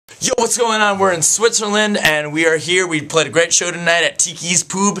Yo, what's going on? We're in Switzerland, and we are here. We played a great show tonight at Tiki's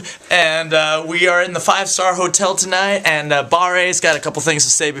Pub, and we are in the 5-star hotel tonight, and Barre's got a couple things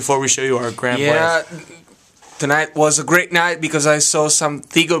to say before we show you our grand place. Tonight was a great night because I saw some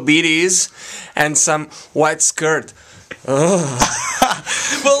Tigo BDs and some white skirt. Well,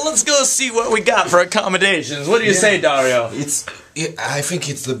 let's go see what we got for accommodations. What do you say, Dario? I think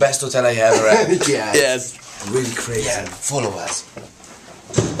it's the best hotel I ever had. Yes. Really crazy. Yeah, follow us.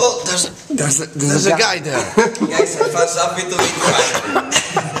 Oh, there's a guy there. Guys, I found something to eat.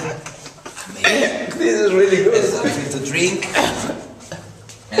 This is really good. There's something to drink.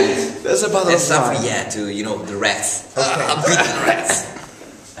 And There's a bottle there's of wine. something, to, the rats. Okay. Beat the rats.